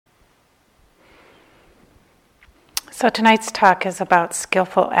So tonight's talk is about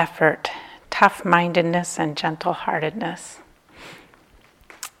skillful effort, tough-mindedness, and gentle-heartedness.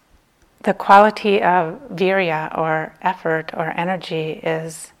 The quality of virya, or effort, or energy,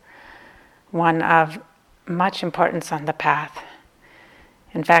 is one of much importance on the path.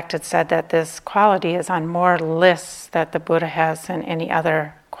 In fact, it's said that this quality is on more lists that the Buddha has than any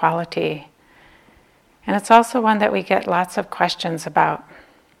other quality. And it's also one that we get lots of questions about,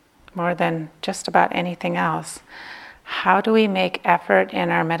 more than just about anything else. How do we make effort in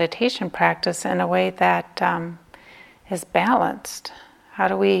our meditation practice in a way that is balanced? How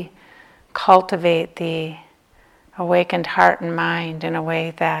do we cultivate the awakened heart and mind in a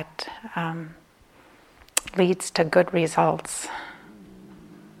way that leads to good results?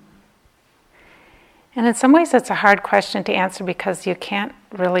 And in some ways it's a hard question to answer because you can't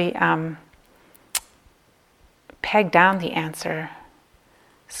really peg down the answer.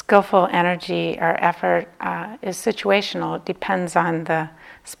 Skillful energy or effort is situational. It depends on the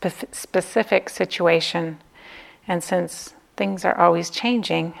specific situation. And since things are always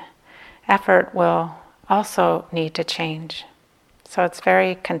changing, effort will also need to change. So it's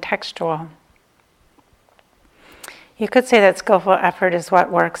very contextual. You could say that skillful effort is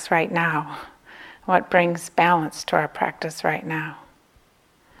what works right now, what brings balance to our practice right now.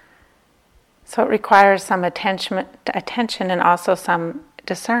 So it requires some attention and also some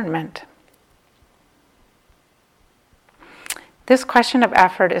discernment. This question of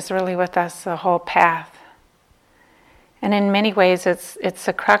effort is really with us the whole path. And in many ways it's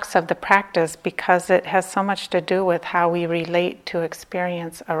the crux of the practice because it has so much to do with how we relate to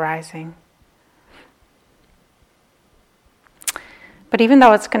experience arising. But even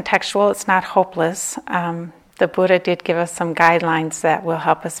though it's contextual, it's not hopeless. The Buddha did give us some guidelines that will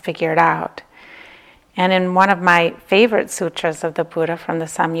help us figure it out. And in one of my favorite sutras of the Buddha from the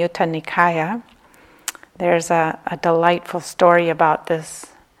Samyutta Nikaya, there's a delightful story about this,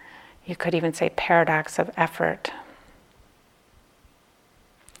 you could even say paradox of effort.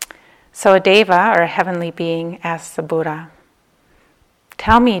 So a deva, or a heavenly being, asks the Buddha,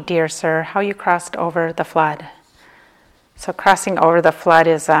 "Tell me, dear sir, how you crossed over the flood." So crossing over the flood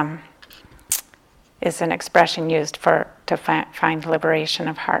is an expression used to find liberation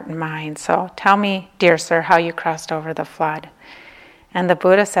of heart and mind. So tell me, dear sir, how you crossed over the flood. And the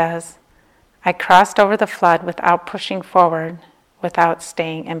Buddha says, "I crossed over the flood without pushing forward, without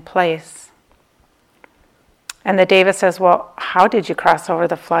staying in place." And the deva says, "Well, how did you cross over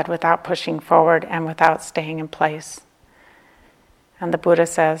the flood without pushing forward and without staying in place?" And the Buddha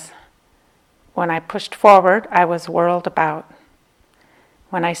says, "When I pushed forward, I was whirled about.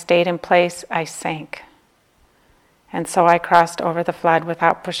 When I stayed in place, I sank. And so I crossed over the flood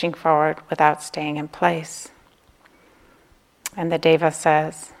without pushing forward, without staying in place." And the deva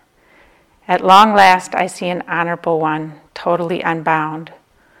says, "At long last I see an honorable one, totally unbound,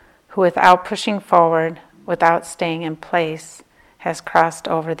 who without pushing forward, without staying in place, has crossed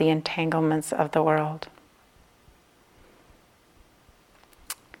over the entanglements of the world."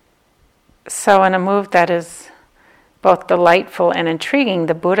 So in a move that is both delightful and intriguing,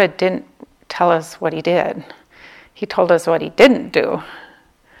 the Buddha didn't tell us what he did. He told us what he didn't do,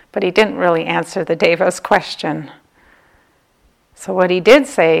 but he didn't really answer the deva's question. So what he did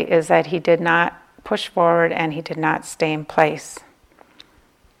say is that he did not push forward and he did not stay in place.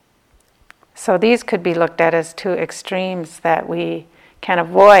 So these could be looked at as two extremes that we can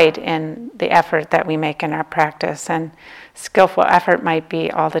avoid in the effort that we make in our practice. And skillful effort might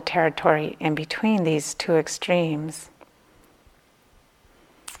be all the territory in between these two extremes.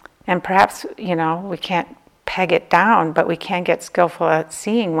 And perhaps, we can't peg it down, but we can get skillful at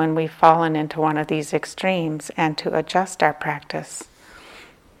seeing when we've fallen into one of these extremes and to adjust our practice.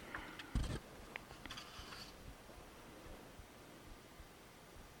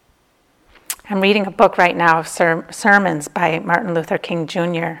 I'm reading a book right now of sermons by Martin Luther King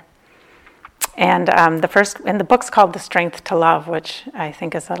Jr. And the book's called The Strength to Love, which I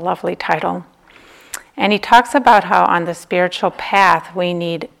think is a lovely title. And he talks about how on the spiritual path we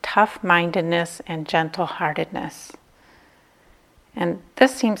need tough-mindedness and gentle-heartedness. And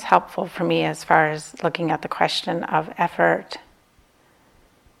this seems helpful for me as far as looking at the question of effort.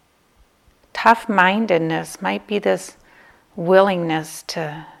 Tough-mindedness might be this willingness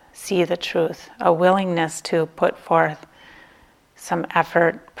to see the truth, a willingness to put forth some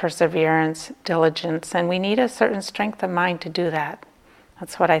effort, perseverance, diligence, and we need a certain strength of mind to do that.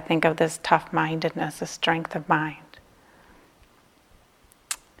 That's what I think of this tough-mindedness, a strength of mind.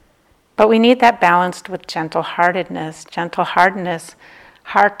 But we need that balanced with gentle-heartedness. Gentle-heartedness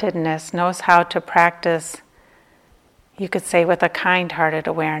knows how to practice, you could say, with a kind-hearted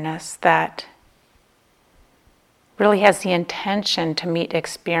awareness that really has the intention to meet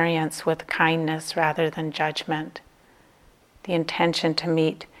experience with kindness rather than judgment. The intention to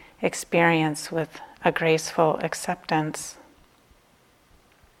meet experience with a graceful acceptance.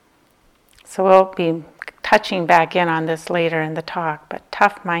 So we'll be touching back in on this later in the talk, but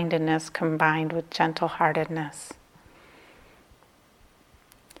tough-mindedness combined with gentle-heartedness.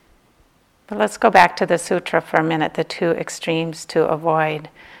 But let's go back to the sutra for a minute, the two extremes to avoid,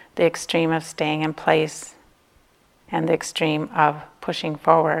 the extreme of staying in place and the extreme of pushing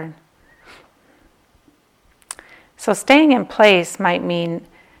forward. So staying in place might mean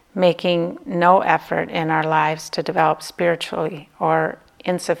making no effort in our lives to develop spiritually or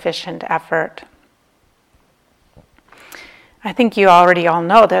insufficient effort. I think you already all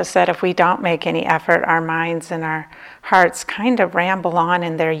know this, that if we don't make any effort, our minds and our hearts kind of ramble on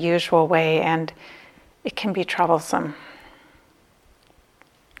in their usual way, and it can be troublesome.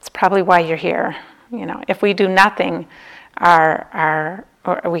 It's probably why you're here. If we do nothing, or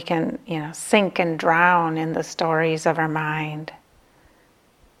we can, sink and drown in the stories of our mind,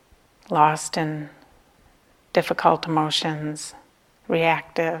 lost in difficult emotions,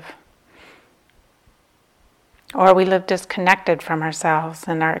 reactive. Or we live disconnected from ourselves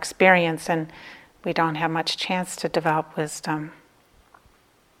and our experience, and we don't have much chance to develop wisdom.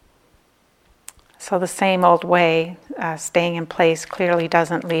 So the same old way, staying in place clearly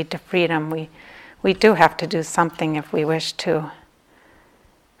doesn't lead to freedom. We do have to do something if we wish to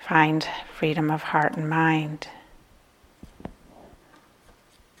find freedom of heart and mind.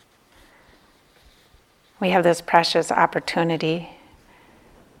 We have this precious opportunity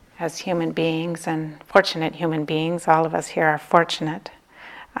as human beings, and fortunate human beings, all of us here are fortunate,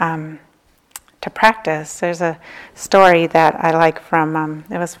 to practice. There's a story that I like from,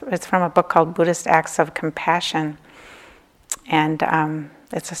 it's from a book called Buddhist Acts of Compassion, and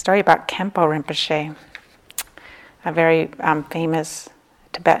it's a story about Khenpo Rinpoche, a very famous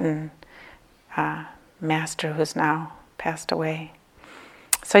Tibetan master who's now passed away.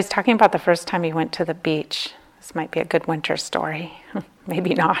 So he's talking about the first time he went to the beach. This might be a good winter story.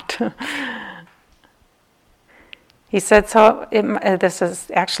 Maybe not. He said, this is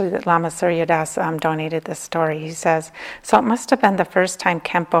actually that Lama Surya Das donated this story. He says, so it must have been the first time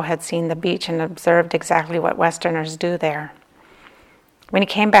Khenpo had seen the beach and observed exactly what Westerners do there. When he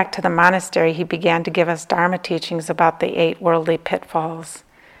came back to the monastery, he began to give us Dharma teachings about the 8 worldly pitfalls: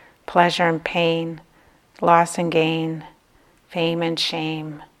 pleasure and pain, loss and gain, fame and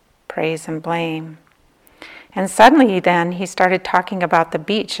shame, praise and blame. And suddenly then he started talking about the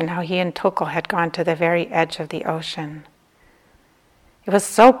beach and how he and Tulku had gone to the very edge of the ocean. It was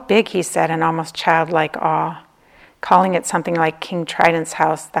so big, he said, in almost childlike awe, calling it something like King Trident's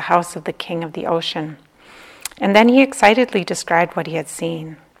house, the house of the king of the ocean. And then he excitedly described what he had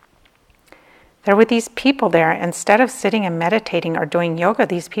seen. There were these people there. Instead of sitting and meditating or doing yoga,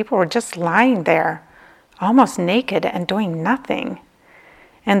 these people were just lying there, almost naked and doing nothing.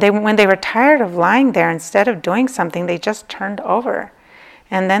 And when they were tired of lying there, instead of doing something, they just turned over.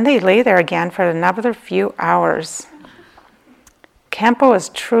 And then they lay there again for another few hours. Khenpo was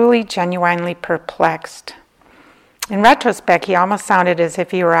truly, genuinely perplexed. In retrospect, he almost sounded as if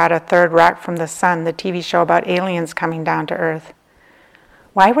he were at a third rock from the sun, the TV show about aliens coming down to Earth.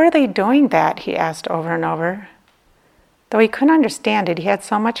 Why were they doing that, he asked over and over. Though he couldn't understand it, he had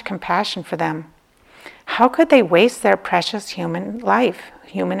so much compassion for them. How could they waste their precious human life,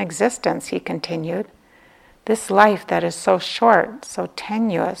 human existence, he continued. This life that is so short, so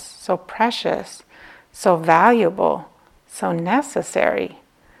tenuous, so precious, so valuable, so necessary.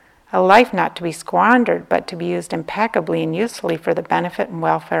 A life not to be squandered, but to be used impeccably and usefully for the benefit and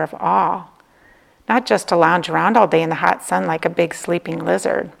welfare of all. Not just to lounge around all day in the hot sun like a big sleeping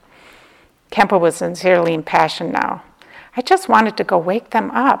lizard. Khenpo was sincerely impassioned now. I just wanted to go wake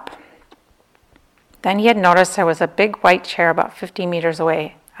them up. Then he had noticed there was a big white chair about 50 meters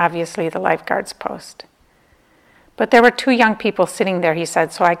away, obviously the lifeguard's post. But there were 2 young people sitting there, he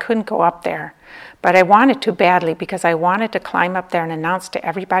said, so I couldn't go up there. But I wanted to badly because I wanted to climb up there and announce to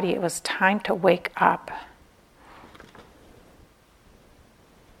everybody it was time to wake up.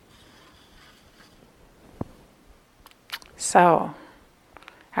 So,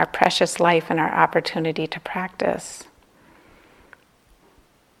 our precious life and our opportunity to practice.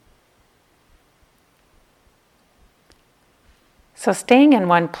 So staying in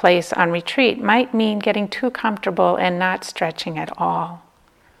one place on retreat might mean getting too comfortable and not stretching at all.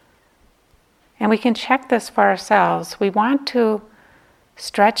 And we can check this for ourselves. We want to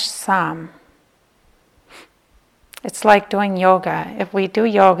stretch some. It's like doing yoga. If we do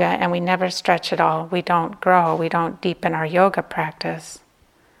yoga and we never stretch at all, we don't grow, we don't deepen our yoga practice.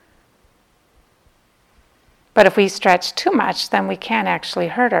 But if we stretch too much, then we can actually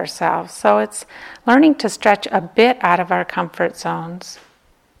hurt ourselves. So it's learning to stretch a bit out of our comfort zones,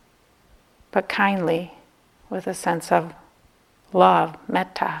 but kindly, with a sense of love,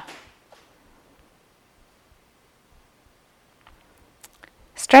 metta.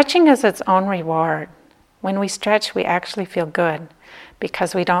 Stretching is its own reward. When we stretch, we actually feel good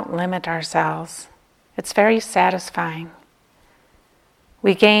because we don't limit ourselves. It's very satisfying.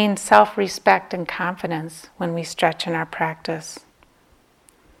 We gain self-respect and confidence when we stretch in our practice.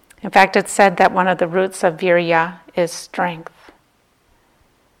 In fact, it's said that one of the roots of virya is strength.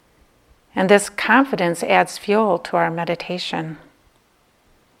 And this confidence adds fuel to our meditation.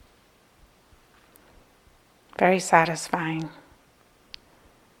 Very satisfying.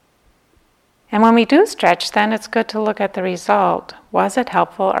 And when we do stretch, then it's good to look at the result. Was it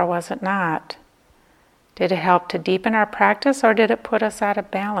helpful or was it not? Did it help to deepen our practice or did it put us out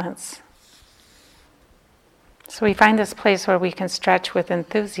of balance? So we find this place where we can stretch with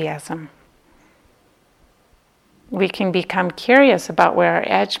enthusiasm. We can become curious about where our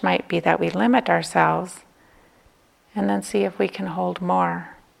edge might be that we limit ourselves, and then see if we can hold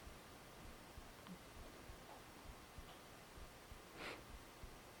more.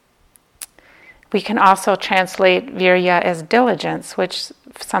 We can also translate virya as diligence, which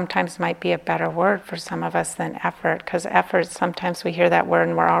sometimes might be a better word for some of us than effort, because effort, sometimes we hear that word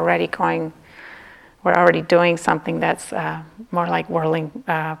and we're already doing something that's more like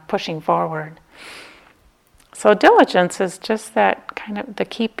pushing forward. So diligence is just that kind of the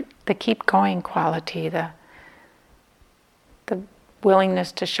keep going quality, the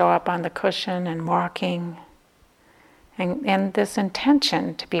willingness to show up on the cushion and walking, and this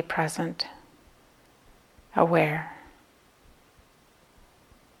intention to be present, aware.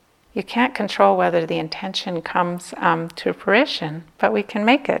 You can't control whether the intention comes to fruition, but we can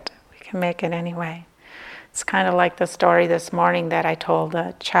make it. We can make it anyway. It's kind of like the story this morning that I told,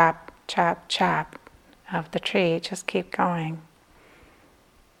 the chop, chop, chop of the tree. Just keep going.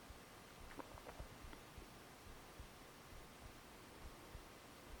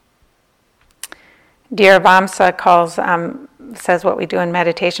 Dear Vamsa says what we do in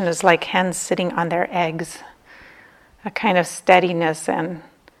meditation is like hens sitting on their eggs, a kind of steadiness and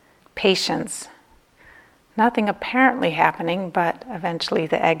patience. Nothing apparently happening, but eventually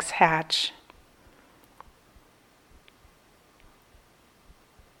the eggs hatch.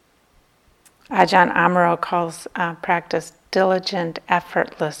 Ajahn Amaro calls practice diligent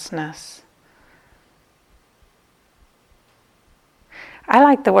effortlessness. I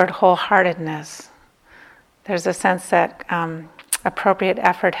like the word wholeheartedness. There's a sense that appropriate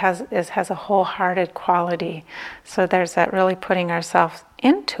effort has a wholehearted quality. So there's that really putting ourselves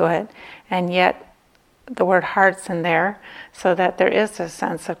into it, and yet the word heart's in there, so that there is a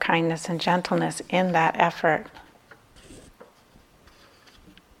sense of kindness and gentleness in that effort.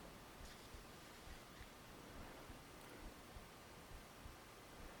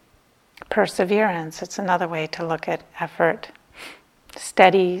 Perseverance, it's another way to look at effort.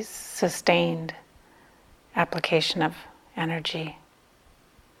 Steady, sustained application of energy.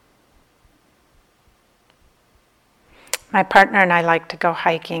 My partner and I like to go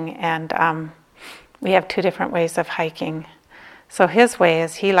hiking, and we have two different ways of hiking. So his way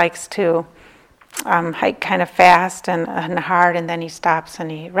is he likes to hike kind of fast and hard, and then he stops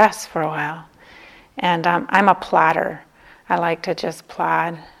and he rests for a while. And I'm a plodder. I like to just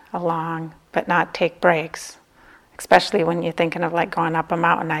plod along, but not take breaks. Especially when you're thinking of like going up a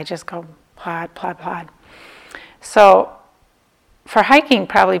mountain, I just go plod, plod, plod. So for hiking,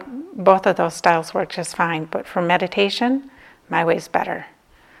 probably both of those styles work just fine, but for meditation, my way's better.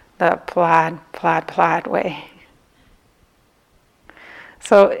 The plod, plod, plod way.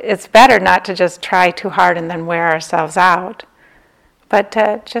 So it's better not to just try too hard and then wear ourselves out, but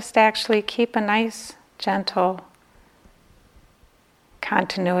to just actually keep a nice, gentle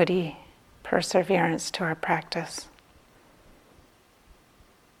continuity, perseverance to our practice.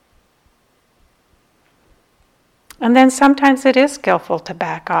 And then sometimes it is skillful to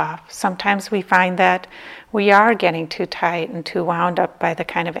back off. Sometimes we find that we are getting too tight and too wound up by the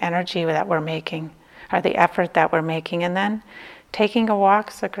kind of energy that we're making, or the effort that we're making, and then taking a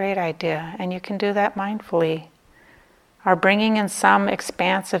walk is a great idea, and you can do that mindfully. Or bringing in some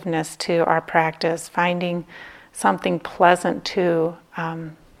expansiveness to our practice, finding something pleasant to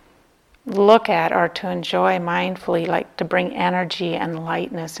look at or to enjoy mindfully, like to bring energy and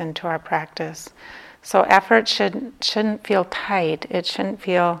lightness into our practice. So effort shouldn't feel tight. It shouldn't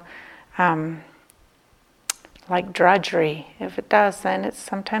feel like drudgery. If it does, then it's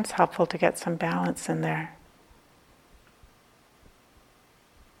sometimes helpful to get some balance in there.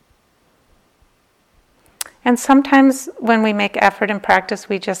 And sometimes when we make effort and practice,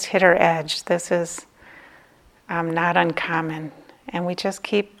 we just hit our edge. This is not uncommon, and we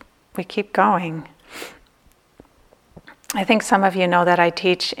keep going. I think some of you know that I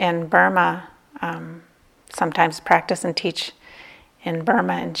teach in Burma, sometimes practice and teach in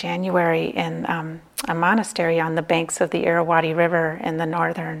Burma in January in a monastery on the banks of the Irrawaddy River in the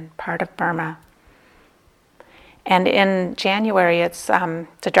northern part of Burma. And in January, it's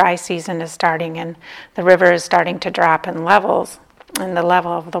the dry season is starting, and the river is starting to drop in levels, in the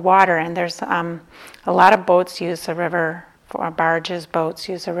level of the water. And there's a lot of boats use the river, for barges, boats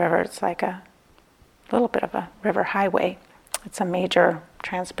use the river. It's like a little bit of a river highway. It's a major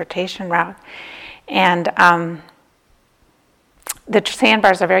transportation route. And the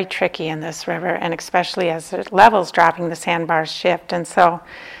sandbars are very tricky in this river, and especially as the level's dropping, the sandbars shift. And so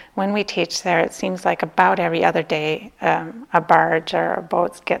when we teach there, it seems like about every other day a barge or a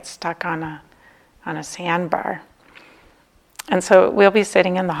boat gets stuck on a sandbar. And so we'll be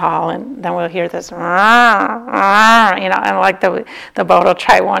sitting in the hall, and then we'll hear this, and like the boat will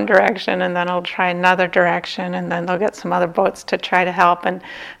try one direction, and then it'll try another direction, and then they'll get some other boats to try to help. And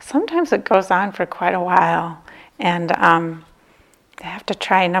sometimes it goes on for quite a while, and they have to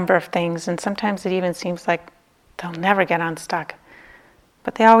try a number of things, and sometimes it even seems like they'll never get unstuck.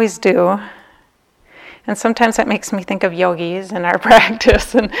 But they always do. And sometimes that makes me think of yogis in our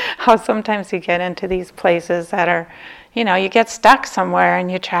practice, and how sometimes you get into these places that are, you get stuck somewhere,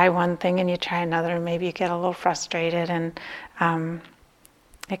 and you try one thing and you try another, and maybe you get a little frustrated, and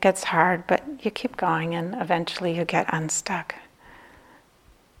it gets hard, but you keep going, and eventually you get unstuck.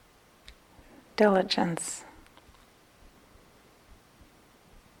 Diligence.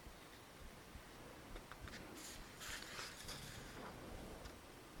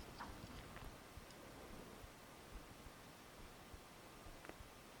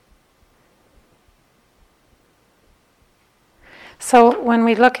 So when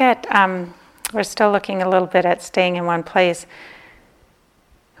we look at, we're still looking a little bit at staying in one place.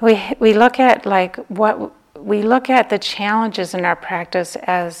 We look at we look at the challenges in our practice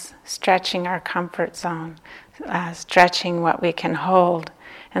as stretching our comfort zone, stretching what we can hold.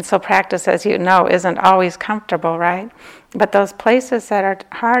 And so practice, as you know, isn't always comfortable, right? But those places that are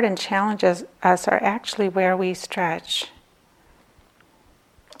hard and challenges us are actually where we stretch.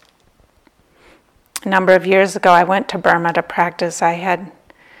 A number of years ago, I went to Burma to practice. I had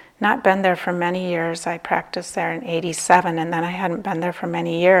not been there for many years. I practiced there in '87, and then I hadn't been there for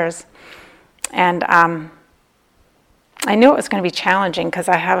many years. And I knew it was going to be challenging because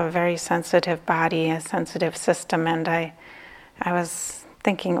I have a very sensitive body, a sensitive system, and I was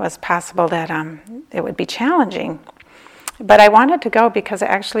thinking it was possible that it would be challenging. But I wanted to go because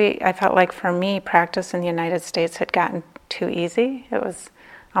actually I felt like for me, practice in the United States had gotten too easy. It was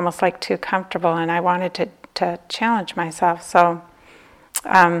almost like too comfortable, and I wanted to challenge myself. So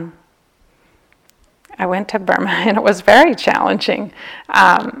I went to Burma, and it was very challenging.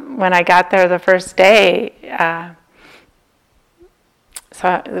 When I got there the first day,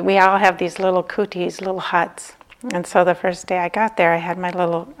 so we all have these little kutis, little huts. And so the first day I got there, I had my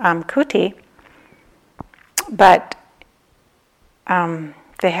little kuti, but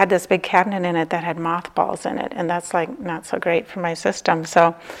they had this big cabinet in it that had mothballs in it, and that's like not so great for my system.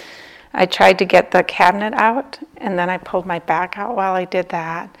 So I tried to get the cabinet out, and then I pulled my back out while I did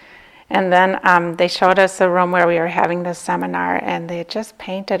that. And then they showed us the room where we were having this seminar, and they had just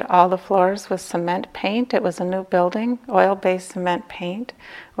painted all the floors with cement paint. It was a new building, oil-based cement paint,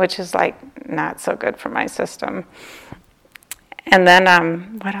 which is like not so good for my system. And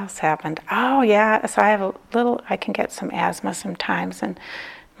then what else happened? Oh yeah, so I can get some asthma sometimes, and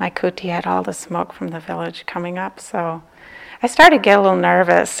my kuti had all the smoke from the village coming up. So I started to get a little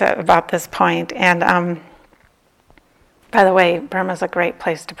nervous about this point. And by the way, Burma's a great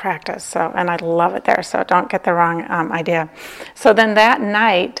place to practice, and I love it there, so don't get the wrong idea. So then that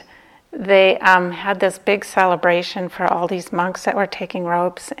night, they had this big celebration for all these monks that were taking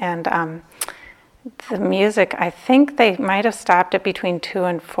robes, and the music, I think they might have stopped it between 2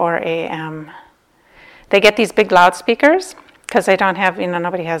 and 4 a.m. They get these big loudspeakers, because they don't have,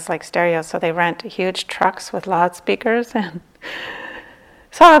 nobody has like stereo, so they rent huge trucks with loudspeakers. And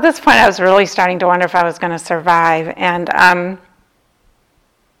so at this point I was really starting to wonder if I was going to survive. And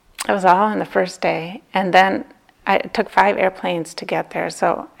it was all on the first day. And then it took 5 airplanes to get there,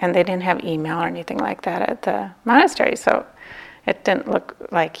 and they didn't have email or anything like that at the monastery, so it didn't look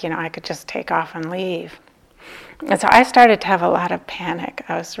like, I could just take off and leave. And so I started to have a lot of panic.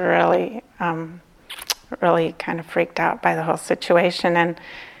 I was really, really kind of freaked out by the whole situation. And,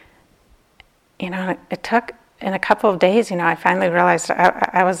 it took, in a couple of days, I finally realized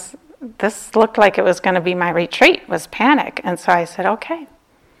I was this looked like it was going to be my retreat, was panic. And so I said, okay,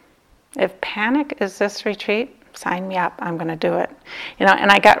 if panic is this retreat, sign me up, I'm going to do it. And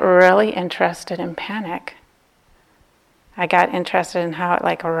I got really interested in panic. I got interested in how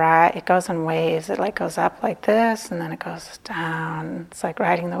it goes in waves. It goes up like this, and then it goes down. It's like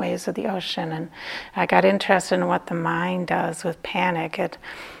riding the waves of the ocean. And I got interested in what the mind does with panic. It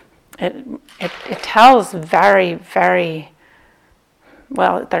tells very, very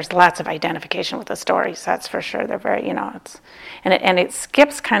well. There's lots of identification with the stories, that's for sure. They're very, it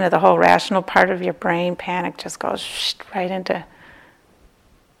skips kind of the whole rational part of your brain. Panic just goes right into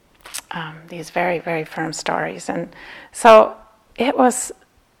these very, very firm stories. And so it was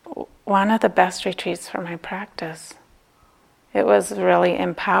one of the best retreats for my practice. It was really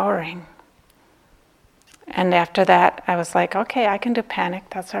empowering. And after that, I was like, okay, I can do panic,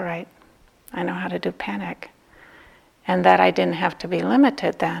 that's all right. I know how to do panic. And that I didn't have to be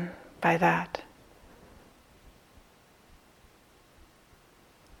limited then by that.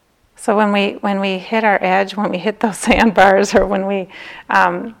 So when we hit our edge, when we hit those sandbars, or when we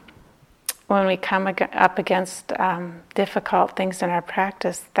come up against difficult things in our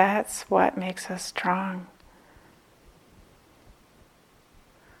practice, that's what makes us strong.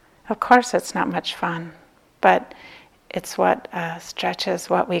 Of course, it's not much fun, but it's what stretches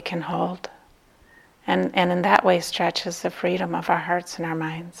what we can hold. And in that way stretches the freedom of our hearts and our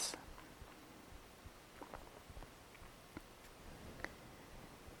minds.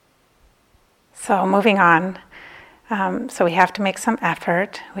 So moving on. So we have to make some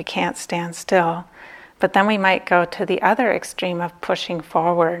effort. We can't stand still. But then we might go to the other extreme of pushing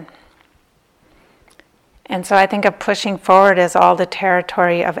forward. And so I think of pushing forward as all the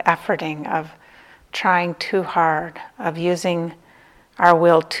territory of efforting, of trying too hard, of using our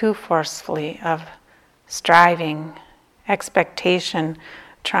will too forcefully, of striving, expectation,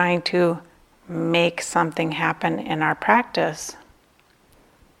 trying to make something happen in our practice.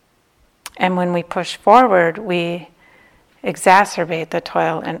 And when we push forward, we exacerbate the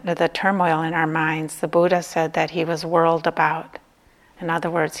toil and the turmoil in our minds. The Buddha said that he was whirled about. In other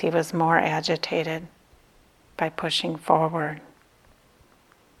words, he was more agitated by pushing forward.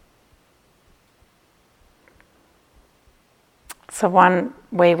 So one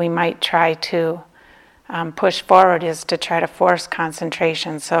way we might try to push forward is to try to force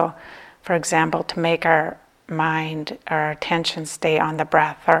concentration. So, for example, to make our mind, our attention stay on the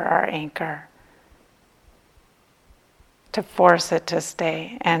breath or our anchor. To force it to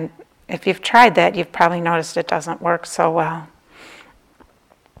stay. And if you've tried that, you've probably noticed it doesn't work so well.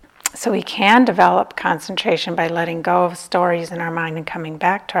 So we can develop concentration by letting go of stories in our mind and coming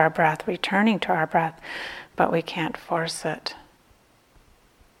back to our breath, returning to our breath, but we can't force it.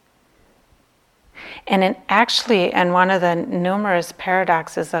 And in one of the numerous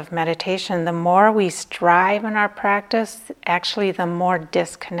paradoxes of meditation, the more we strive in our practice, actually the more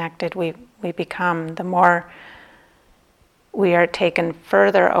disconnected we become, the more we are taken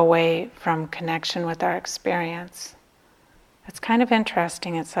further away from connection with our experience. It's kind of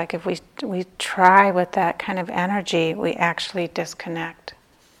interesting. It's like if we try with that kind of energy, we actually disconnect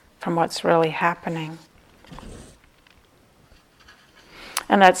from what's really happening.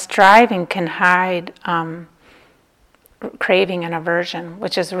 And that striving can hide craving and aversion,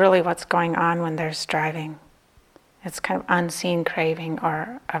 which is really what's going on when there's striving. It's kind of unseen craving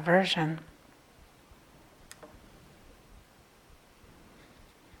or aversion.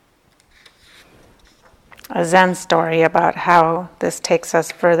 A Zen story about how this takes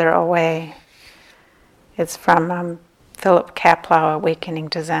us further away. It's from Philip Kaplow, Awakening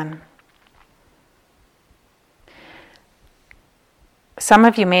to Zen. Some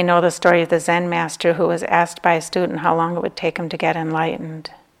of you may know the story of the Zen master who was asked by a student how long it would take him to get enlightened.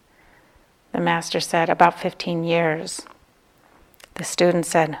 The master said, about 15 years. The student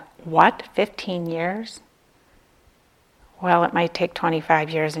said, what, 15 years? Well, it might take 25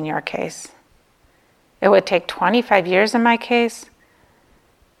 years in your case. It would take 25 years in my case.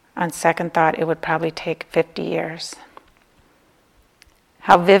 On second thought, it would probably take 50 years.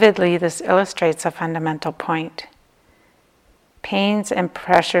 How vividly this illustrates a fundamental point. Pains and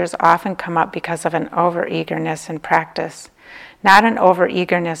pressures often come up because of an over-eagerness in practice. Not an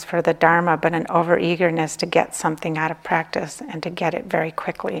over-eagerness for the Dharma, but an over-eagerness to get something out of practice and to get it very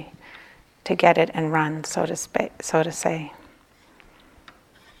quickly, to get it and run, so to say.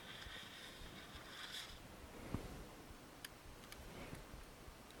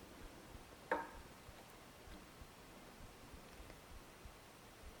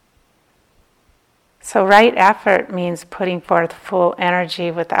 So right effort means putting forth full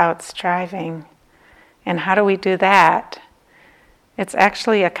energy without striving. And how do we do that? It's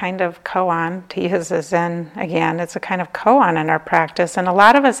actually a kind of koan, to use a Zen again, it's a kind of koan in our practice. And a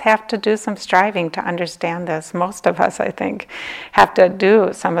lot of us have to do some striving to understand this. Most of us, I think, have to do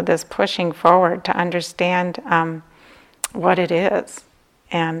some of this pushing forward to understand what it is.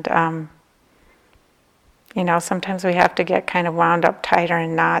 And, sometimes we have to get kind of wound up tighter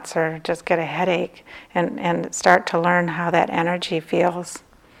in knots or just get a headache and start to learn how that energy feels.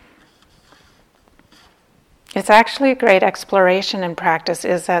 It's actually a great exploration and practice,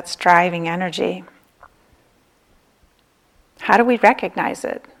 is that striving energy. How do we recognize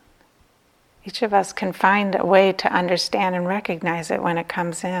it? Each of us can find a way to understand and recognize it when it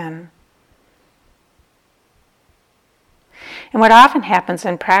comes in. And what often happens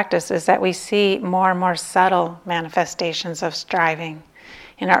in practice is that we see more and more subtle manifestations of striving.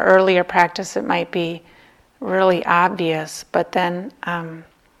 In our earlier practice, it might be really obvious, but then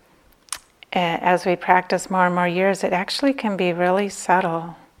as we practice more and more years, it actually can be really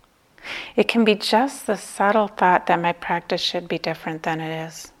subtle. It can be just the subtle thought that my practice should be different than it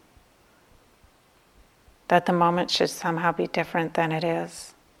is. That the moment should somehow be different than it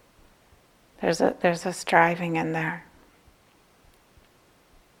is. There's a striving in there.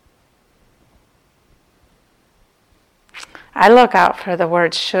 I look out for the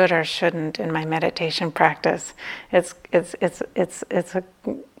word should or shouldn't in my meditation practice. It's a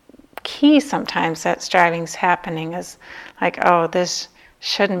key sometimes that striving's happening, is like, oh, this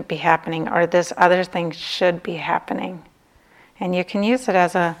shouldn't be happening, or this other thing should be happening. And you can use it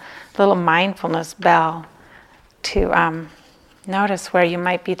as a little mindfulness bell to notice where you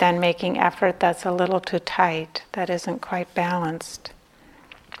might be then making effort that's a little too tight, that isn't quite balanced.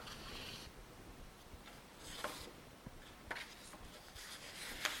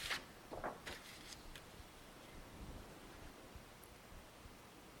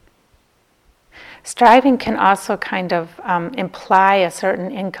 Striving can also kind of imply a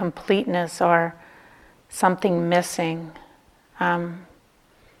certain incompleteness or something missing, or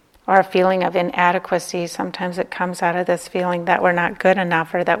a feeling of inadequacy. Sometimes it comes out of this feeling that we're not good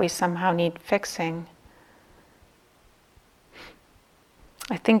enough or that we somehow need fixing.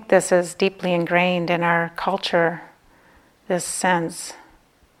 I think this is deeply ingrained in our culture, this sense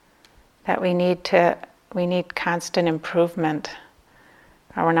that we need constant improvement,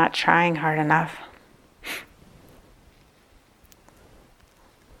 or we're not trying hard enough.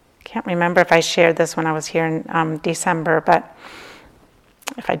 Can't remember if I shared this when I was here in December, but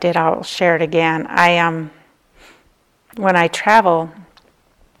if I did, I'll share it again. When I travel,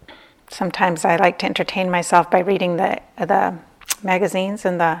 sometimes I like to entertain myself by reading the magazines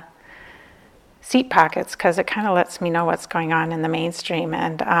in the seat pockets, because it kind of lets me know what's going on in the mainstream.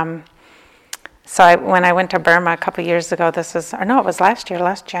 And when I went to Burma a couple years ago, it was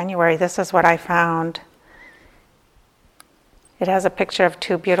last January, this is what I found. It has a picture of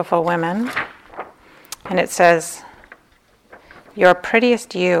two beautiful women, and it says, "Your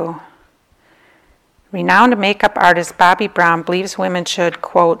prettiest you." Renowned makeup artist Bobbi Brown believes women should,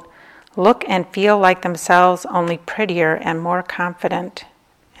 quote, "look and feel like themselves, only prettier and more confident,"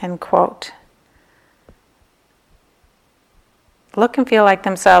 end quote. Look and feel like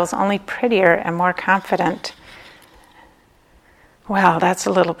themselves, only prettier and more confident. Well, that's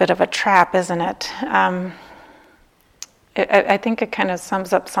a little bit of a trap, isn't it? I think it kind of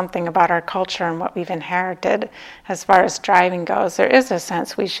sums up something about our culture and what we've inherited as far as striving goes. There is a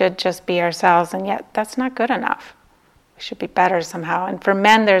sense we should just be ourselves, and yet that's not good enough. We should be better somehow. And for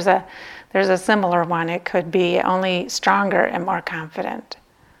men, there's a similar one. It could be only stronger and more confident.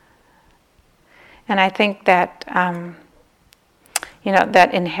 And I think that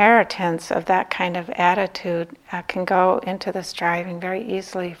that inheritance of that kind of attitude can go into the striving very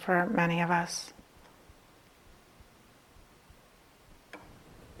easily for many of us.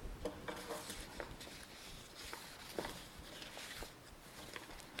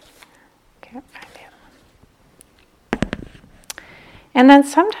 Can't find the other one. And then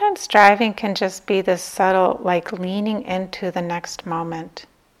sometimes striving can just be this subtle, like leaning into the next moment.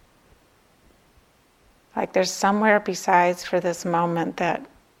 Like there's somewhere besides for this moment that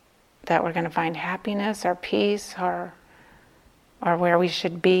we're going to find happiness or peace or where we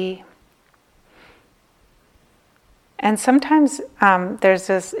should be. And sometimes there's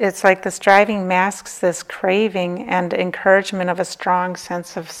this, it's like the striving masks this craving and encouragement of a strong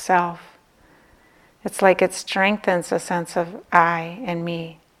sense of self. It's like it strengthens a sense of I and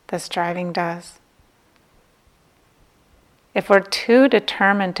me, the striving does. If we're too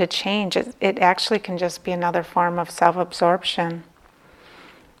determined to change, it actually can just be another form of self-absorption.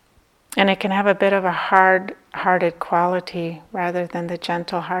 And it can have a bit of a hard-hearted quality rather than the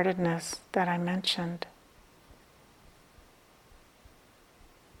gentle-heartedness that I mentioned.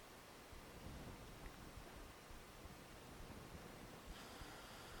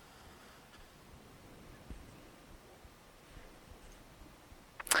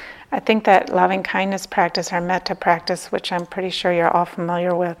 I think that loving kindness practice, or metta practice, which I'm pretty sure you're all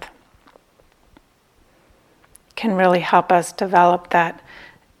familiar with, can really help us develop that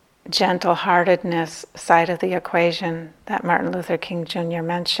gentle-heartedness side of the equation that Martin Luther King Jr.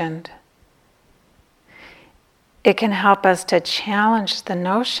 mentioned. It can help us to challenge the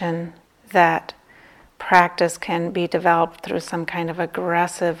notion that practice can be developed through some kind of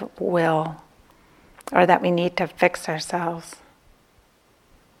aggressive will, or that we need to fix ourselves.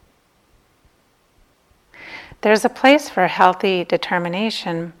 There's a place for healthy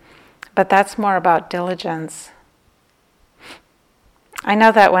determination, but that's more about diligence. I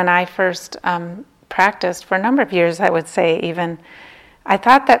know that when I first practiced, for a number of years I would say even, I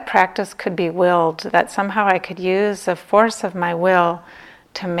thought that practice could be willed, that somehow I could use the force of my will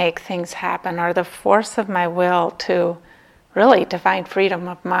to make things happen, or the force of my will to really to find freedom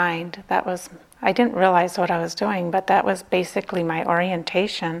of mind. I didn't realize what I was doing, but that was basically my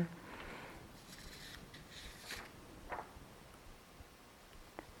orientation.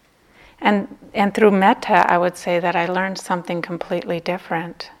 And through metta, I would say that I learned something completely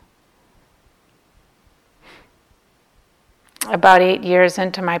different. About 8 years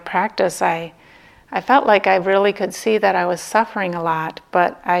into my practice, I felt like I really could see that I was suffering a lot,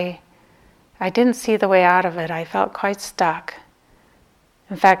 but I didn't see the way out of it. I felt quite stuck.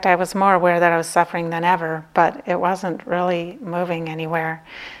 In fact, I was more aware that I was suffering than ever, but it wasn't really moving anywhere.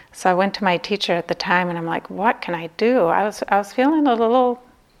 So I went to my teacher at the time, and I'm like, what can I do? I was feeling a little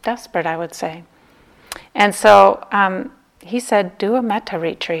desperate, I would say. And so he said, do a metta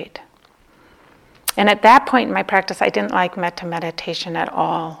retreat. And at that point in my practice, I didn't like metta meditation at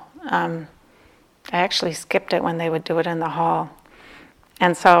all. I actually skipped it when they would do it in the hall.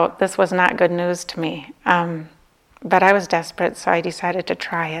 And so this was not good news to me. But I was desperate, so I decided to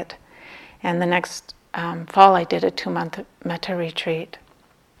try it. And the next fall, I did a 2-month metta retreat.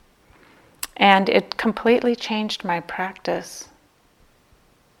 And it completely changed my practice.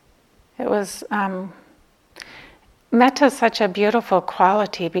 It was, metta is such a beautiful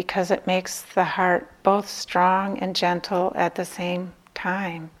quality because it makes the heart both strong and gentle at the same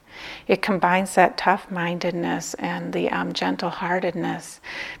time. It combines that tough-mindedness and the gentle-heartedness,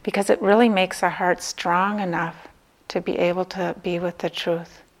 because it really makes our heart strong enough to be able to be with the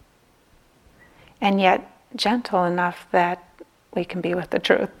truth, and yet gentle enough that we can be with the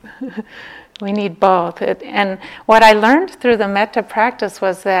truth. We need both. And what I learned through the metta practice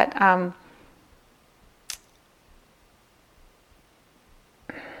was that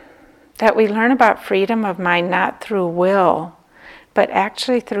that we learn about freedom of mind not through will, but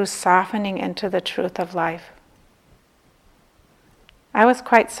actually through softening into the truth of life. I was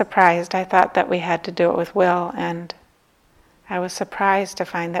quite surprised. I thought that we had to do it with will, and I was surprised to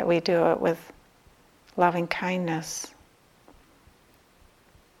find that we do it with loving kindness.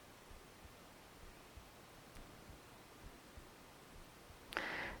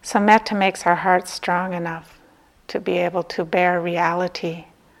 So metta makes our hearts strong enough to be able to bear reality.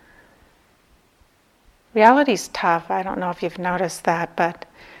 Reality's tough. I don't know if you've noticed that, but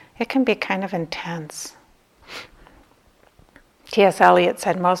it can be kind of intense. T.S. Eliot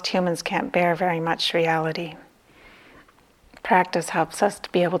said most humans can't bear very much reality. Practice helps us to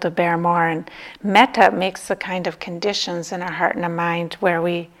be able to bear more, and metta makes the kind of conditions in our heart and our mind where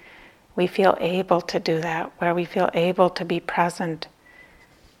we feel able to do that, where we feel able to be present.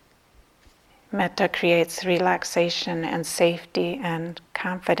 Metta creates relaxation and safety and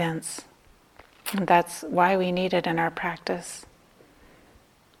confidence. And that's why we need it in our practice.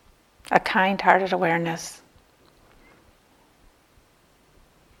 A kind-hearted awareness.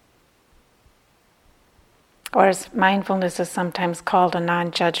 Or as mindfulness is sometimes called, a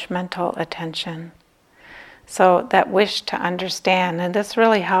non-judgmental attention. So that wish to understand, and this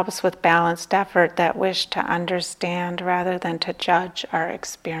really helps with balanced effort, that wish to understand rather than to judge our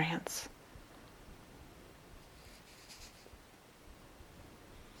experience.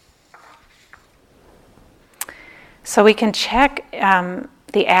 So we can check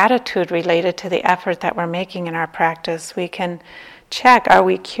the attitude related to the effort that we're making in our practice. We can check, are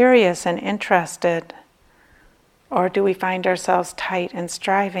we curious and interested? Or do we find ourselves tight and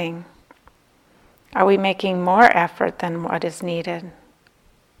striving? Are we making more effort than what is needed?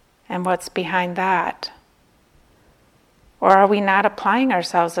 And what's behind that? Or are we not applying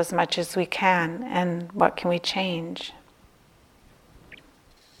ourselves as much as we can? And what can we change?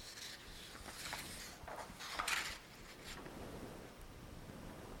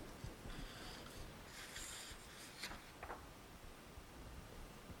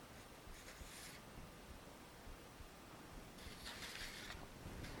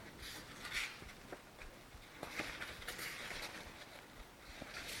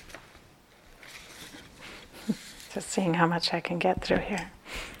 seeing how much I can get through here.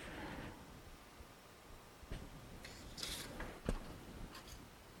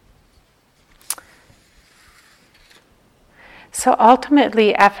 So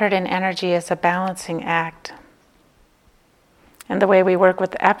ultimately, effort and energy is a balancing act. And the way we work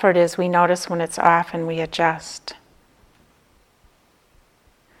with effort is we notice when it's off and we adjust.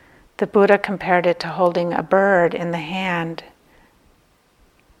 The Buddha compared it to holding a bird in the hand,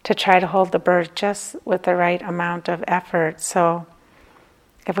 to try to hold the bird just with the right amount of effort. So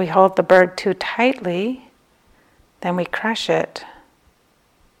if we hold the bird too tightly, then we crush it.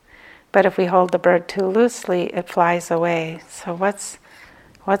 But if we hold the bird too loosely, it flies away. So what's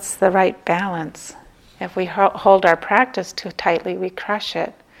the right balance? If we hold our practice too tightly, we crush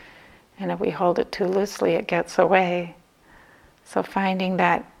it. And if we hold it too loosely, it gets away. So finding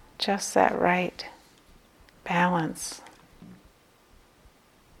just that right balance.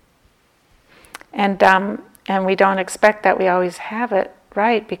 And we don't expect that we always have it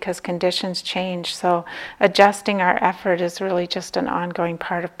right because conditions change. So adjusting our effort is really just an ongoing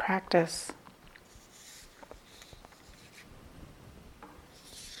part of practice.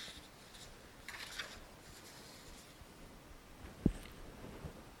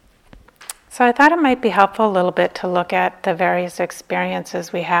 So I thought it might be helpful a little bit to look at the various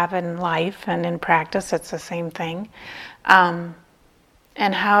experiences we have in life and in practice. It's the same thing. And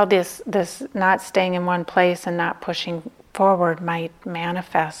how this not staying in one place and not pushing forward might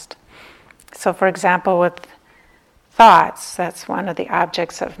manifest. So for example, with thoughts, that's one of the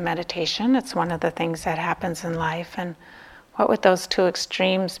objects of meditation. It's one of the things that happens in life. And what would those two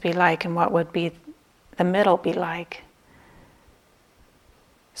extremes be like, and what would be the middle be like?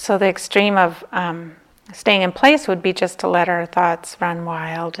 So the extreme of staying in place would be just to let our thoughts run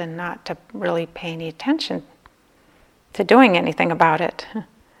wild and not to really pay any attention to doing anything about it.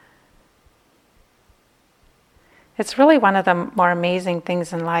 It's really one of the more amazing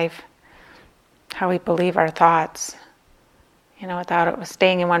things in life, how we believe our thoughts. Without it,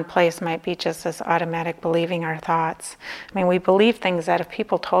 staying in one place might be just this automatic believing our thoughts. I mean, we believe things that if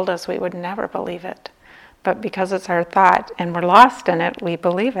people told us, we would never believe it. But because it's our thought and we're lost in it, we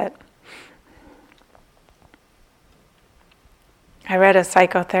believe it. I read a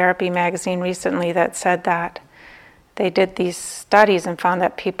psychotherapy magazine recently that said that they did these studies and found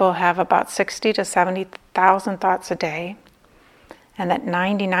that people have about 60 to 70,000 thoughts a day, and that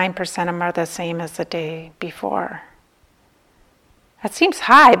 99% of them are the same as the day before. That seems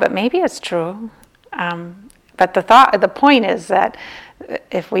high, but maybe it's true. But the point is that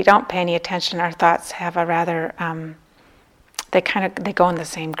if we don't pay any attention, our thoughts have a rather they go in the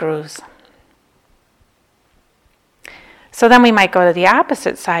same grooves. So then we might go to the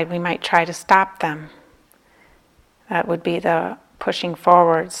opposite side. We might try to stop them. That would be the pushing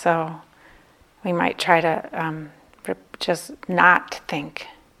forward. So we might try to just not think.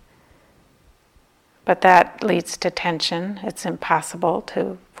 But that leads to tension. It's impossible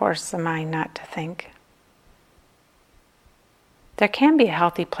to force the mind not to think. There can be a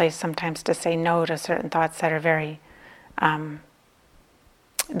healthy place sometimes to say no to certain thoughts that are very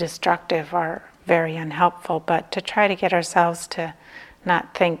destructive or very unhelpful, but to try to get ourselves to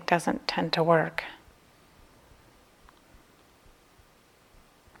not think doesn't tend to work.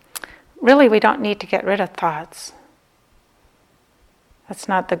 Really, we don't need to get rid of thoughts. That's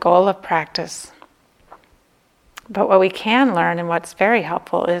not the goal of practice. But what we can learn, and what's very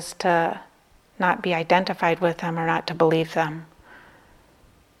helpful, is to not be identified with them or not to believe them,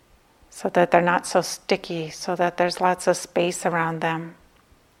 so that they're not so sticky, so that there's lots of space around them.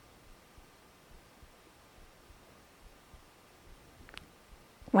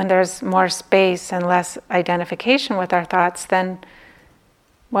 When there's more space and less identification with our thoughts, then,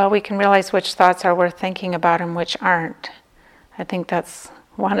 we can realize which thoughts are worth thinking about and which aren't. I think that's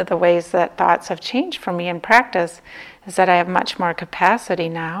one of the ways that thoughts have changed for me in practice, is that I have much more capacity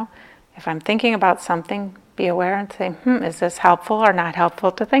now. If I'm thinking about something, be aware and say, is this helpful or not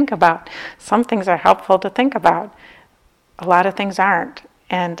helpful to think about? Some things are helpful to think about. A lot of things aren't.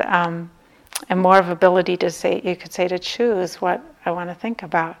 And more of ability to say, you could say, to choose what I want to think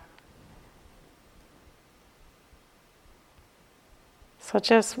about. So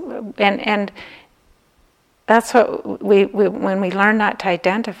just, and that's what we when we learn not to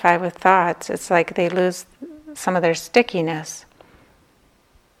identify with thoughts, it's like they lose some of their stickiness.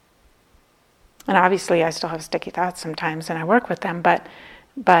 And obviously I still have sticky thoughts sometimes and I work with them, but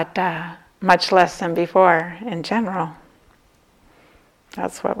much less than before in general.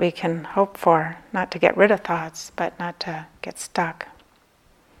 That's what we can hope for, not to get rid of thoughts, but not to get stuck.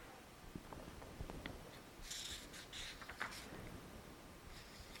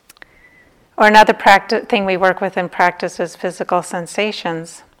 Or another thing we work with in practice is physical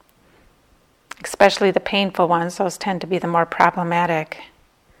sensations, especially the painful ones. Those tend to be the more problematic.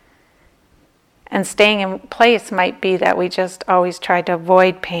 And staying in place might be that we just always try to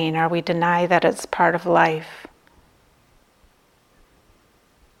avoid pain, or we deny that it's part of life.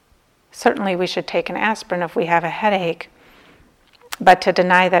 Certainly we should take an aspirin if we have a headache, but to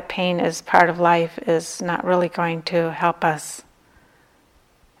deny that pain is part of life is not really going to help us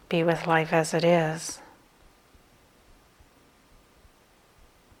be with life as it is.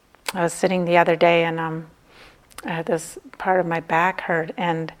 I was sitting the other day and I had this part of my back hurt,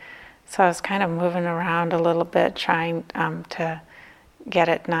 and so I was kind of moving around a little bit trying to get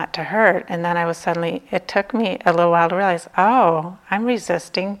it not to hurt, and then it took me a little while to realize, oh, I'm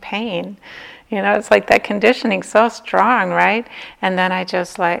resisting pain. It's like that conditioning so strong, right? And then I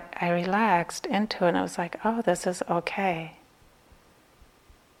relaxed into it, and I was like, oh, this is okay.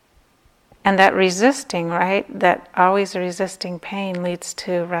 And that resisting, right, that always resisting pain leads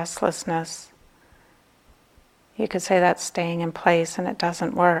to restlessness. You could say that's staying in place and it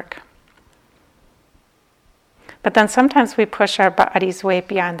doesn't work. But then sometimes we push our bodies way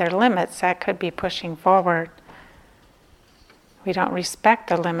beyond their limits. That could be pushing forward. We don't respect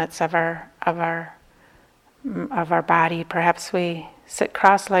the limits of our body. Perhaps we sit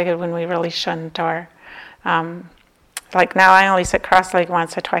cross-legged when we really shouldn't, or like now I only sit cross-legged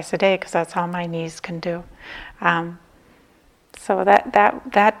once or twice a day because that's all my knees can do. So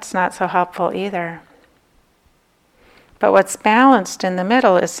that's not so helpful either. But what's balanced in the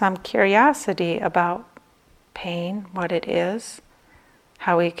middle is some curiosity about pain, what it is,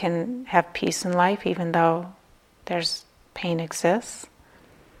 how we can have peace in life even though pain exists.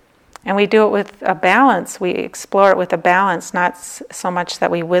 And we do it with a balance. We explore it with a balance, not so much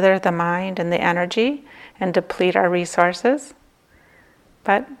that we wither the mind and the energy and deplete our resources,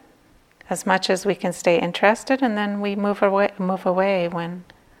 but as much as we can stay interested, and then we move away when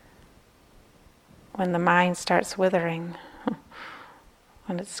the mind starts withering.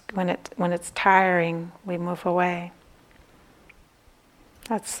 When it's tiring, we move away.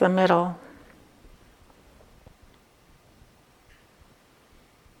 That's the middle.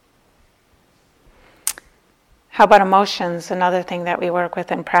 How about emotions? Another thing that we work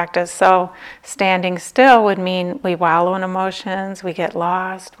with in practice. So standing still would mean we wallow in emotions, we get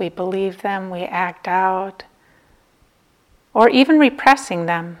lost, we believe them, we act out, or even repressing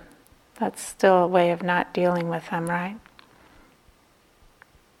them. That's still a way of not dealing with them, right?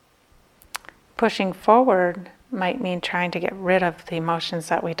 Pushing forward might mean trying to get rid of the emotions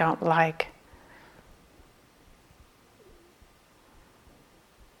that we don't like.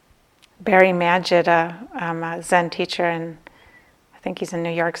 Barry Magid, a Zen teacher, and I think he's in New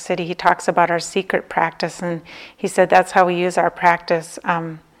York City, he talks about our secret practice, and he said that's how we use our practice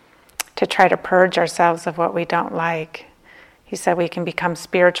to try to purge ourselves of what we don't like. He said we can become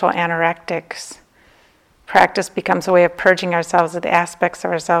spiritual anorectics. Practice becomes a way of purging ourselves of the aspects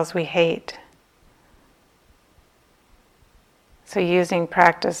of ourselves we hate. So using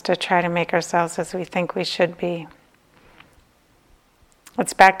practice to try to make ourselves as we think we should be.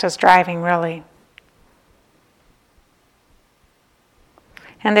 It's back to striving, really.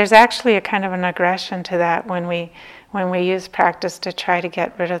 And there's actually a kind of an aggression to that when we use practice to try to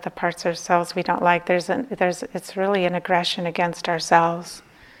get rid of the parts of ourselves we don't like. It's really an aggression against ourselves,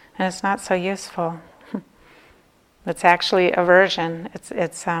 and it's not so useful. It's actually aversion.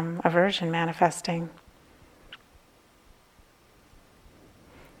 It's aversion manifesting.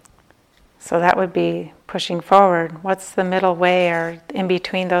 So that would be pushing forward. What's the middle way, or in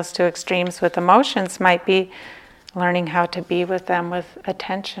between those two extremes with emotions might be learning how to be with them with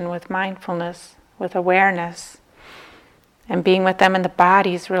attention, with mindfulness, with awareness. And being with them in the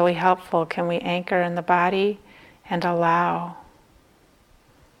body is really helpful. Can we anchor in the body and allow?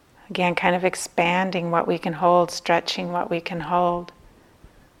 Again, kind of expanding what we can hold, stretching what we can hold.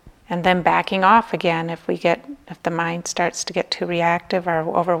 And then backing off again if the mind starts to get too reactive or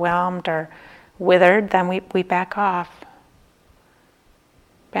overwhelmed or withered, then we back off.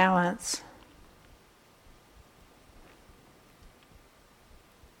 Balance.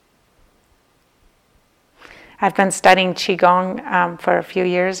 I've been studying Qigong for a few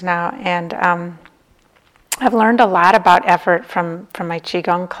years now, and I've learned a lot about effort from my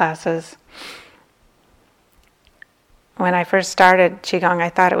Qigong classes. When I first started Qigong, I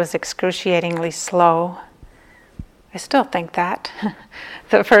thought it was excruciatingly slow. I still think that.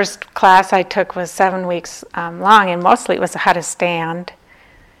 The first class I took was 7 weeks long, and mostly it was how to stand.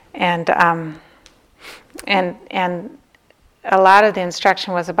 And a lot of the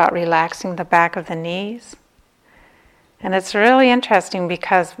instruction was about relaxing the back of the knees. And it's really interesting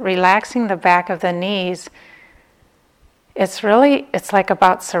because relaxing the back of the knees, it's like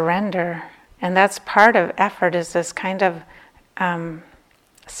about surrender. And that's part of effort, is this kind of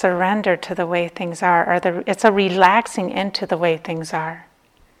surrender to the way things are. It's a relaxing into the way things are.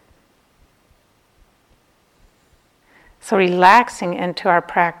 So relaxing into our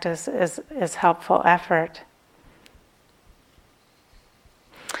practice is helpful effort.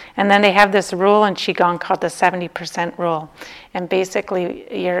 And then they have this rule in Qigong called the 70% rule. And basically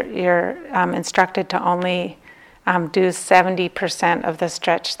you're instructed to only do 70% of the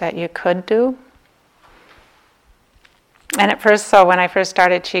stretch that you could do. And at first, so when I first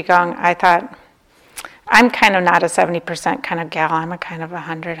started Qigong, I thought, I'm kind of not a 70% kind of gal. I'm a kind of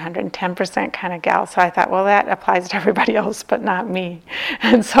 100, 110% kind of gal. So I thought, well, that applies to everybody else, but not me.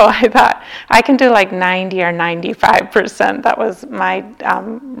 And so I thought, I can do like 90 or 95%. That was my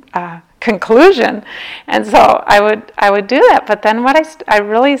conclusion. And so I would do that. But then what I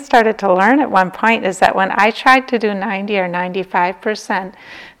really started to learn at one point is that when I tried to do 90 or 95%,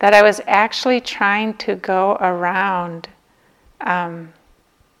 that I was actually trying to go around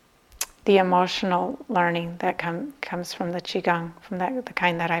the emotional learning that comes from the Qigong, from the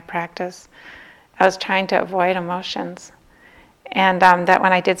kind that I practice. I was trying to avoid emotions. And that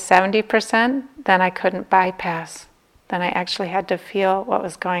when I did 70%, then I couldn't bypass. Then I actually had to feel what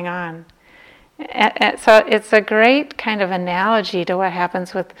was going on. And so it's a great kind of analogy to what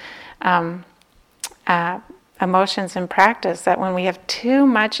happens with emotions in practice, that when we have too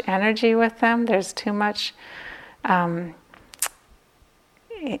much energy with them, there's too much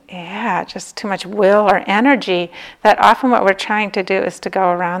just too much will or energy, that often what we're trying to do is to go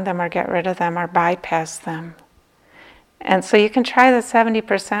around them or get rid of them or bypass them. And so you can try the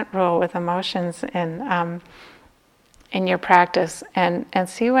 70% rule with emotions in your practice and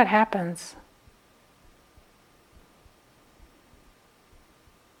see what happens.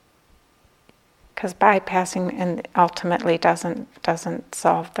 Because bypassing ultimately doesn't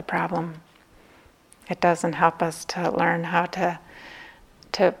solve the problem. It doesn't help us to learn how to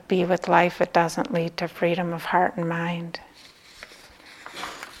be with life. It doesn't lead to freedom of heart and mind.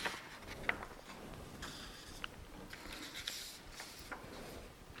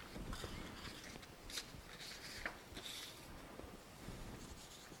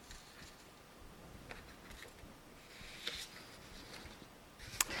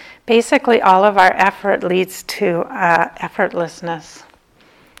 Basically, all of our effort leads to effortlessness,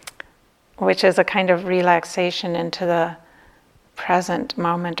 which is a kind of relaxation into the present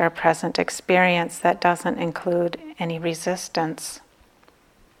moment or present experience that doesn't include any resistance.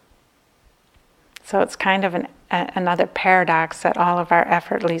 So it's kind of another paradox that all of our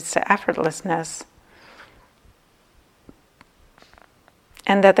effort leads to effortlessness.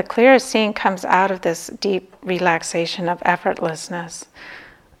 And that the clearest seeing comes out of this deep relaxation of effortlessness.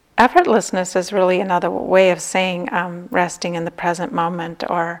 Effortlessness is really another way of saying resting in the present moment,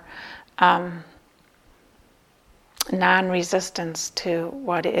 or non-resistance to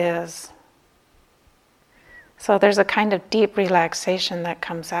what is. So there's a kind of deep relaxation that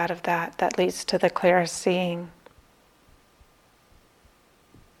comes out of that leads to the clearer seeing.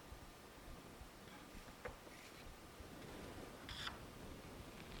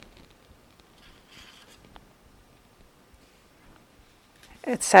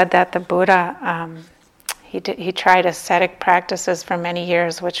 It's said that the Buddha, he tried ascetic practices for many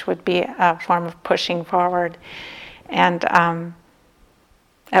years, which would be a form of pushing forward. And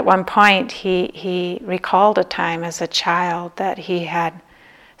at one point, he recalled a time as a child that he had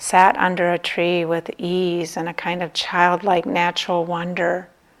sat under a tree with ease and a kind of childlike natural wonder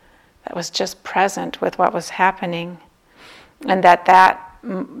that was just present with what was happening. And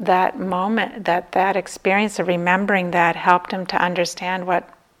that moment, that experience of remembering that helped him to understand what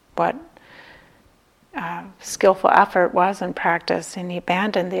skillful effort was in practice. And he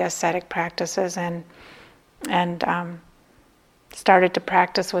abandoned the ascetic practices and started to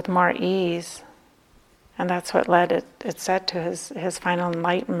practice with more ease. And that's what led, it said, to his final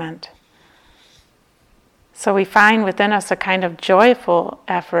enlightenment. So we find within us a kind of joyful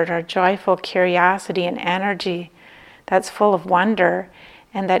effort or joyful curiosity and energy that's full of wonder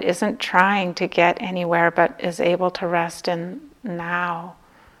and that isn't trying to get anywhere but is able to rest in now,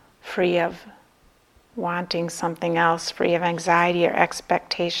 free of wanting something else, free of anxiety or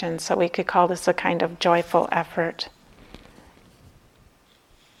expectation. So we could call this a kind of joyful effort.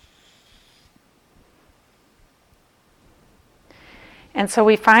 And so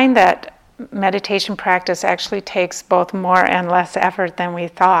we find that meditation practice actually takes both more and less effort than we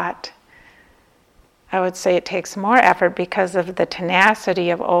thought. I would say it takes more effort because of the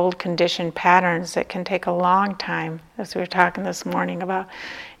tenacity of old conditioned patterns. It can take a long time, as we were talking this morning about,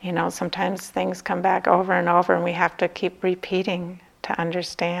 sometimes things come back over and over and we have to keep repeating to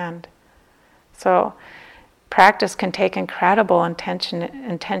understand. So practice can take incredible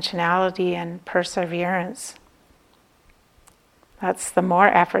intentionality and perseverance. That's the more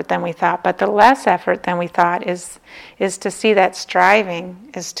effort than we thought. But the less effort than we thought is to see that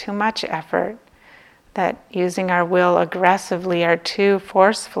striving is too much effort. That using our will aggressively or too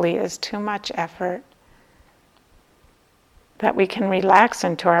forcefully is too much effort. That we can relax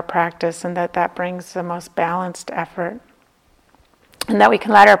into our practice and that brings the most balanced effort. And that we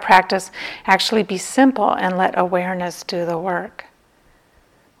can let our practice actually be simple and let awareness do the work.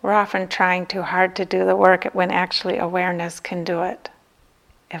 We're often trying too hard to do the work when actually awareness can do it,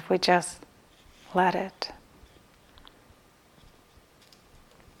 if we just let it.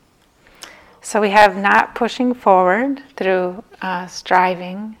 So we have not pushing forward through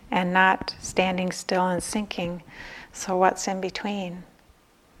striving and not standing still and sinking. So what's in between?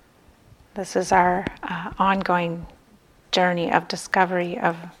 This is our ongoing journey of discovery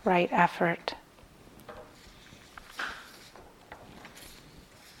of right effort.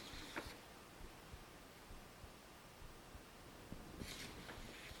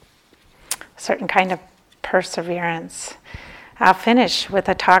 Certain kind of perseverance. I'll finish with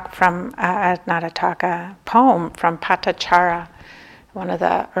a talk from, a poem from Patachara, one of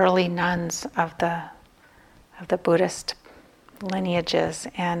the early nuns of the Buddhist lineages.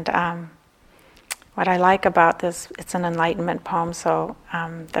 And what I like about this, it's an enlightenment poem, so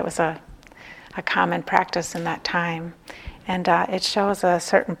that was a common practice in that time. And it shows a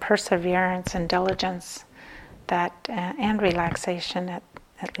certain perseverance and diligence that and relaxation at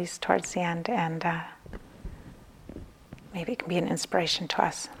least towards the end, and maybe it can be an inspiration to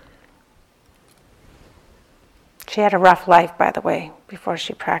us. She had a rough life, by the way, before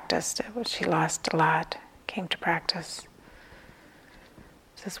she practiced. She lost a lot, came to practice.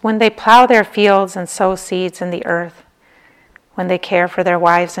 It says, when they plow their fields and sow seeds in the earth, when they care for their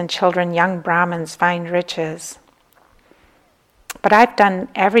wives and children, young Brahmins find riches. But I've done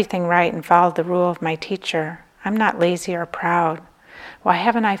everything right and followed the rule of my teacher. I'm not lazy or proud. Why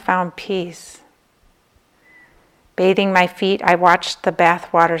haven't I found peace? Bathing my feet, I watched the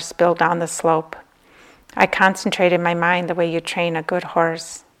bath water spill down the slope. I concentrated my mind the way you train a good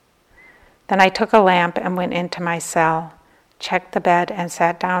horse. Then I took a lamp and went into my cell, checked the bed and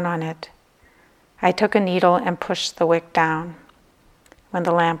sat down on it. I took a needle and pushed the wick down. When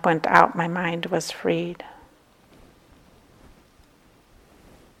the lamp went out, my mind was freed.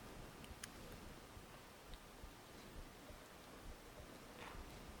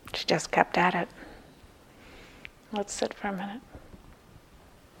 She just kept at it. Let's sit for a minute.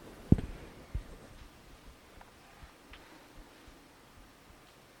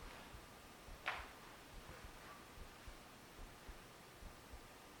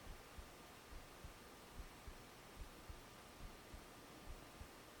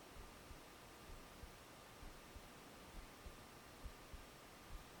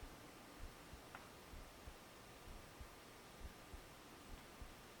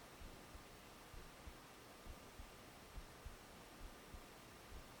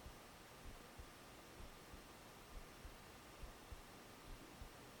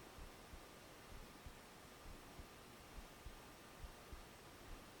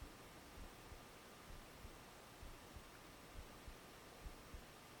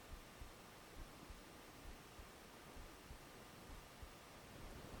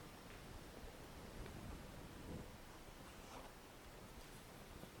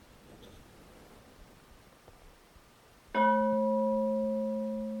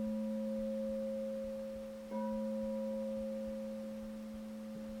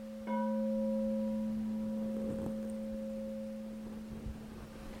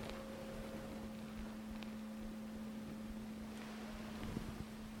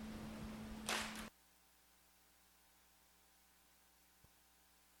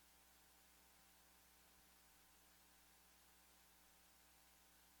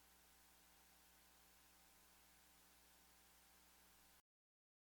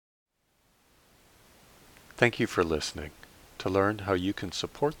 Thank you for listening. To learn how you can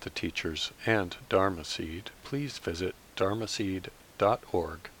support the teachers and Dharma Seed, please visit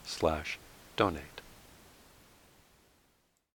dharmaseed.org/donate.